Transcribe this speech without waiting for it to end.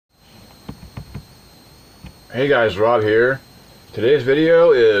Hey guys, Rob here. Today's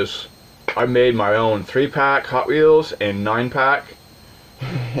video is I made my own 3-pack Hot Wheels and 9-pack.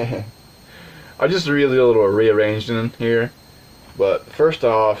 I just really a little rearranged in here. But first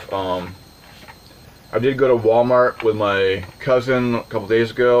off, I did go to Walmart with my cousin a couple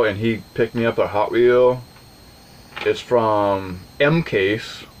days ago, and he picked me up a Hot Wheel. It's from M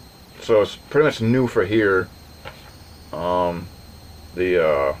Case, so it's pretty much new for here. The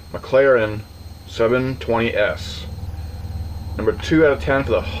McLaren 720S. Number 2 out of 10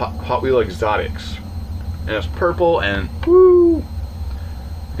 for the Hot Wheel Exotics. And it's purple and woo!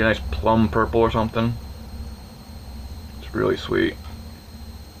 Like a nice plum purple or something. It's really sweet.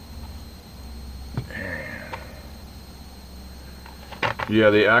 Yeah,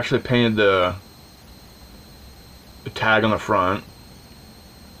 they actually painted the tag on the front.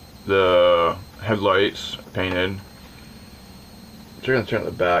 The headlights painted. So you're gonna turn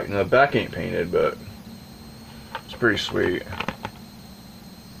the back. Now the back ain't painted, but it's pretty sweet.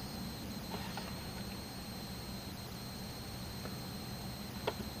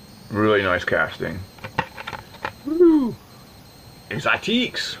 Really nice casting. Woo!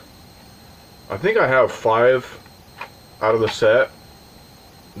 Exotiques! I think I have 5 out of the set.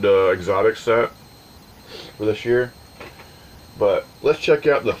 The exotic set for this year. But let's check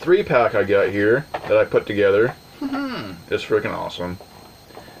out the 3-pack I got here that I put together. It's freaking awesome.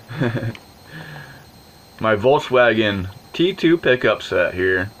 My Volkswagen T2 pickup set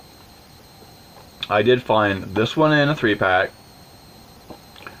here. I did find this one in a 3-pack,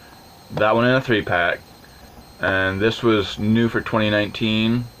 that one in a 3-pack, and this was new for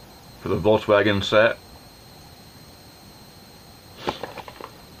 2019 for the Volkswagen set.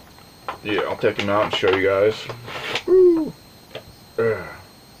 Yeah, I'll take them out and show you guys. Woo.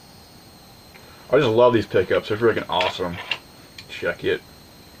 I just love these pickups. They're freaking awesome. Check it.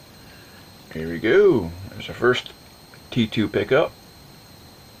 Here we go. There's our first T2 pickup.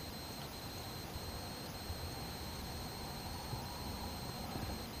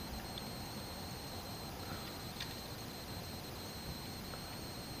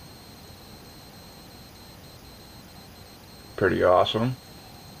 Pretty awesome.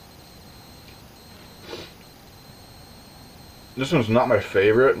 This one's not my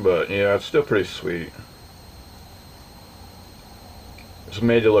favorite, but yeah, it's still pretty sweet. It's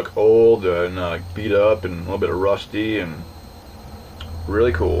made to look old and beat up and a little bit of rusty and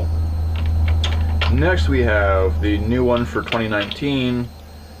really cool. Next we have the new one for 2019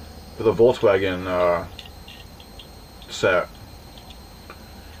 for the Volkswagen set.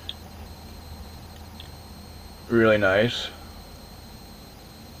 Really nice.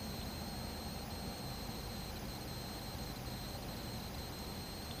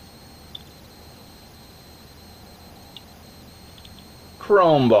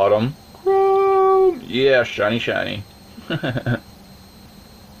 Chrome bottom. Chrome! Yeah, shiny, shiny. I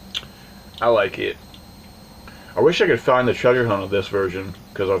like it. I wish I could find the treasure hunt of this version,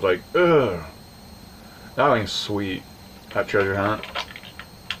 because I was like, ugh. That thing's sweet. That treasure hunt.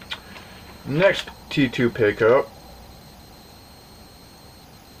 Next T2 pickup.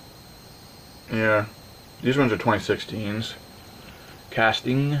 Yeah, these ones are 2016s.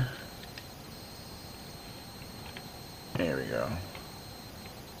 Casting. There we go.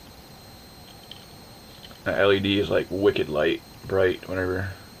 That LED is like wicked light, bright,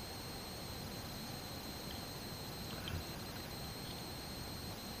 whatever.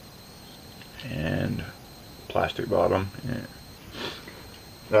 And plastic bottom. Yeah.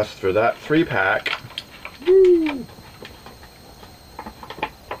 That's for that 3-pack. Woo!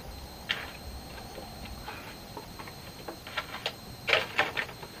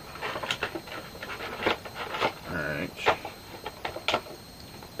 Alright.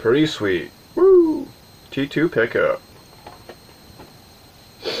 Pretty sweet. Woo! T2 pickup.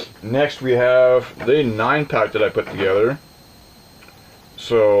 Next we have the 9-pack that I put together.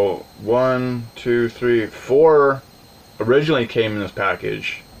 So 1, 2, 3, 4 originally came in this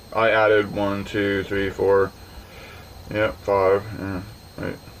package. I added 1, 2, 3, 4. Yep, 5.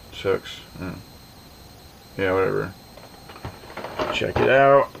 8, 6. Yeah, whatever. Check it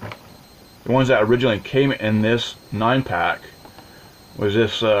out. The ones that originally came in this 9-pack was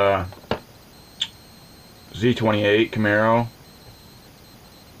this Z28 Camaro,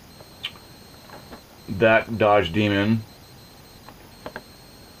 that Dodge Demon,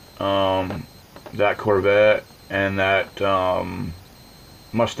 that Corvette, and that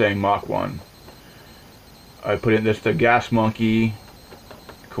Mustang Mach 1. I put in the Gas Monkey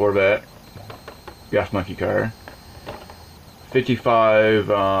Corvette, Gas Monkey car, 55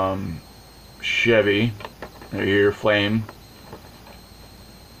 Chevy, right here, Flame.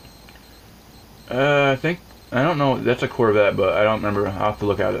 I think I don't know. That's a Corvette, but I don't remember. I'll have to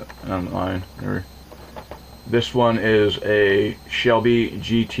look at it online. This one is a Shelby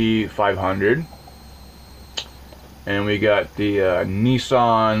GT 500. And we got the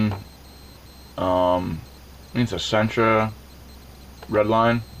Nissan, I think it's a Sentra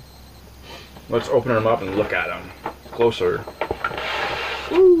Redline. Let's open them up and look at them closer.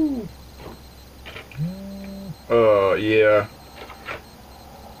 Woo! Yeah.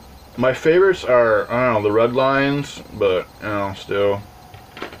 My favorites are, I don't know, the Redlines, but, you know, still.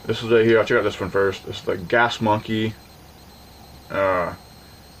 This is right here. I'll check out this one first. This is the Gas Monkey.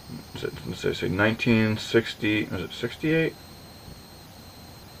 Let's say 1960, was it 68?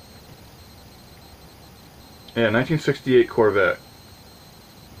 Yeah, 1968 Corvette.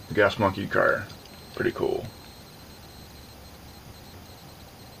 Gas Monkey car. Pretty cool.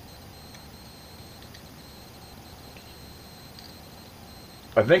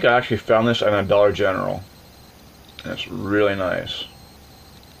 I think I actually found this at a Dollar General. And it's really nice.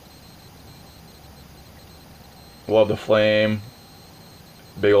 Love the flame.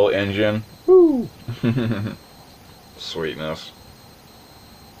 Big old engine. Woo! Sweetness.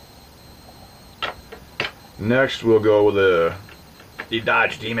 Next we'll go with the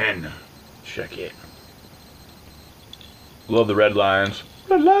Dodge Demon. Check it. Love the red lines.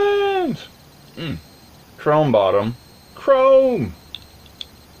 Red lines! Chrome bottom. Chrome!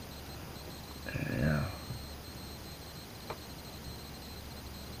 Yeah.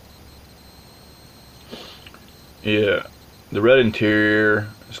 Yeah. The red interior,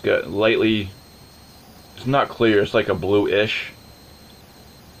 it's got lightly, it's not clear, it's like a blue-ish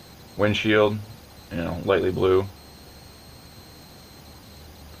windshield, you know, lightly blue.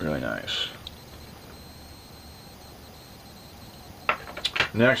 Really nice.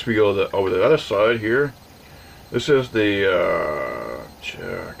 Next we go over the other side here. This is the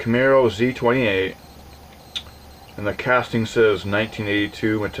Camaro Z28, and the casting says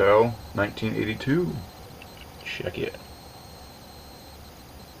 1982 Mattel, 1982. Check it.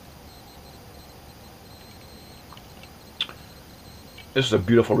 This is a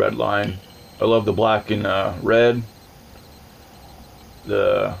beautiful red line. I love the black and red.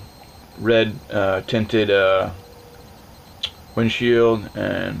 The red tinted windshield,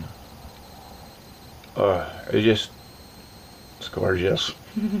 and it's gorgeous.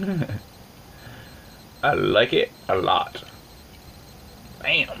 I like it a lot.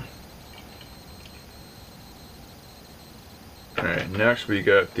 Bam. Alright, next we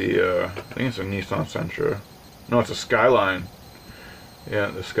got the, I think it's a Nissan Sentra. No, it's a Skyline.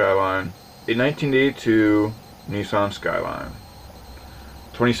 Yeah, the Skyline. A 1982 Nissan Skyline.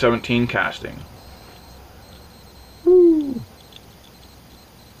 2017 casting. Woo!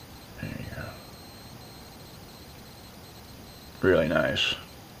 There you go. Really nice.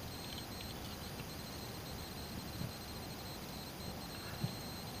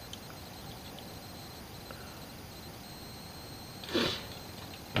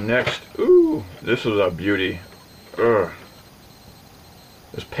 Next, ooh, this is a beauty. Ugh.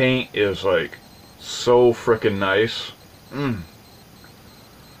 This paint is like so freaking nice.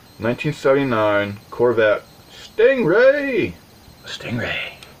 1979 Corvette Stingray.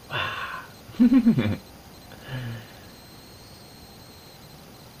 Stingray. Wow.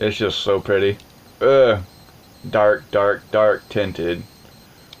 It's just so pretty. Dark, dark, dark tinted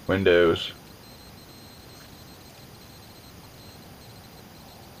windows.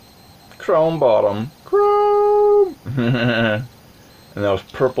 Chrome bottom. Chrome! And those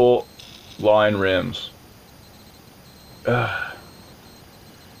purple line rims.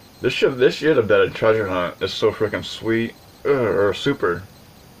 This should have been a treasure hunt. It's so freaking sweet. Or super.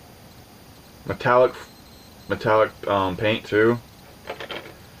 Metallic paint too.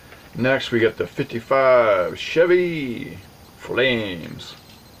 Next we get the 55 Chevy Flames.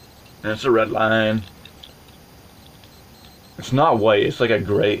 And it's a red line. It's not white, it's like a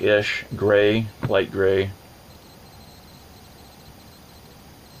grayish, gray, light gray.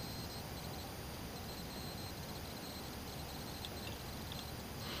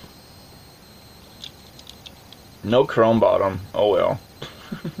 No chrome bottom. Oh well.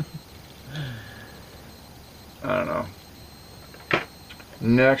 I don't know.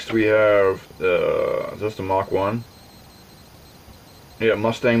 Next we have the, is this the Mach 1? Yeah,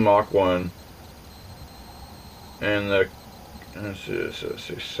 Mustang Mach 1. And the, let's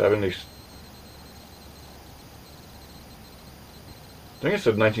see, 70. I think it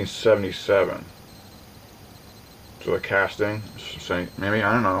said 1977. So the casting, maybe,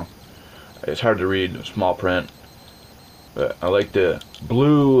 I don't know. It's hard to read, small print. But I like the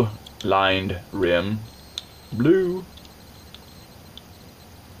blue lined rim. Blue.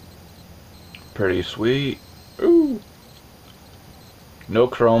 Pretty sweet. No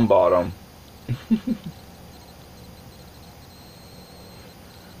chrome bottom.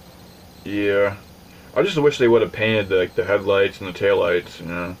 Yeah. I just wish they would have painted the headlights and the taillights, you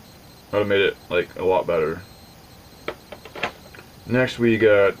know. That would have made it like a lot better. Next we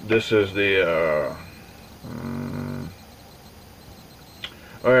got, this is the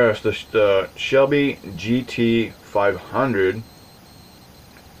oh yeah, it's the Shelby GT 500.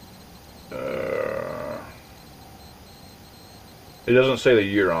 It doesn't say the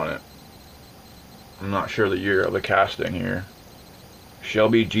year on it. I'm not sure the year of the casting here.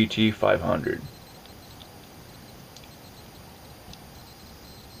 Shelby GT 500.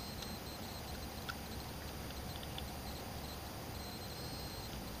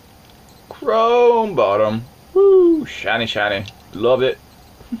 Chrome bottom. Woo! Shiny, shiny. Love it.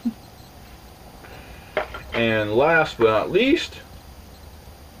 And last but not least,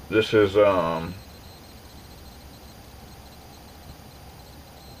 this is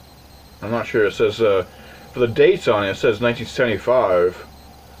I'm not sure. It says for the dates on it, it says 1975,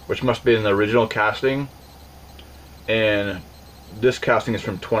 which must be in the original casting, and this casting is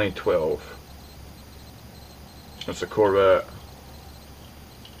from 2012. That's a Corvette.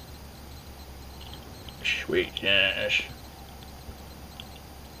 Sweet, yes.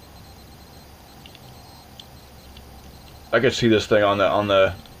 I could see this thing on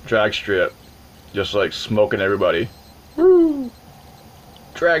the drag strip, just like smoking everybody. Woo!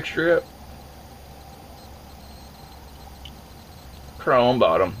 Drag strip. Chrome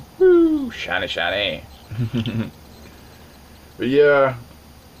bottom. Woo! Shiny, shiny. But yeah,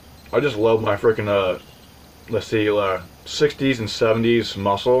 I just love my freaking let's see, 60s and 70s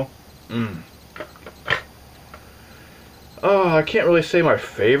muscle. Oh, I can't really say my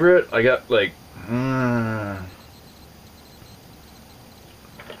favorite. I got like, I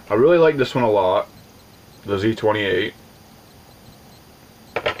really like this one a lot. The Z28.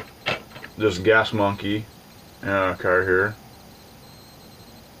 This Gas Monkey car here.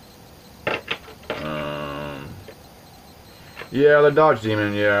 Yeah, the Dodge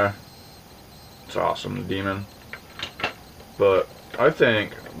Demon, yeah. It's awesome, the Demon. But I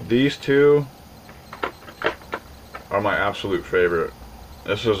think these two are my absolute favorite.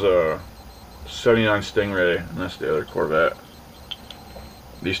 This is a 79 Stingray, and that's the other Corvette.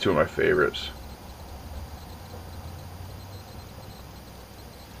 These two are my favorites.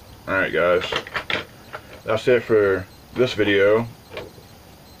 Alright guys, that's it for this video.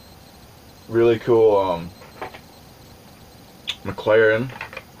 Really cool McLaren.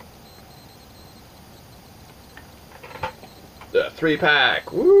 The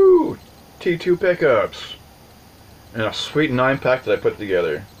 3-pack, woo! T2 pickups. And a sweet 9-pack that I put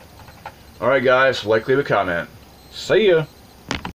together. Alright guys, like, leave a comment. See ya!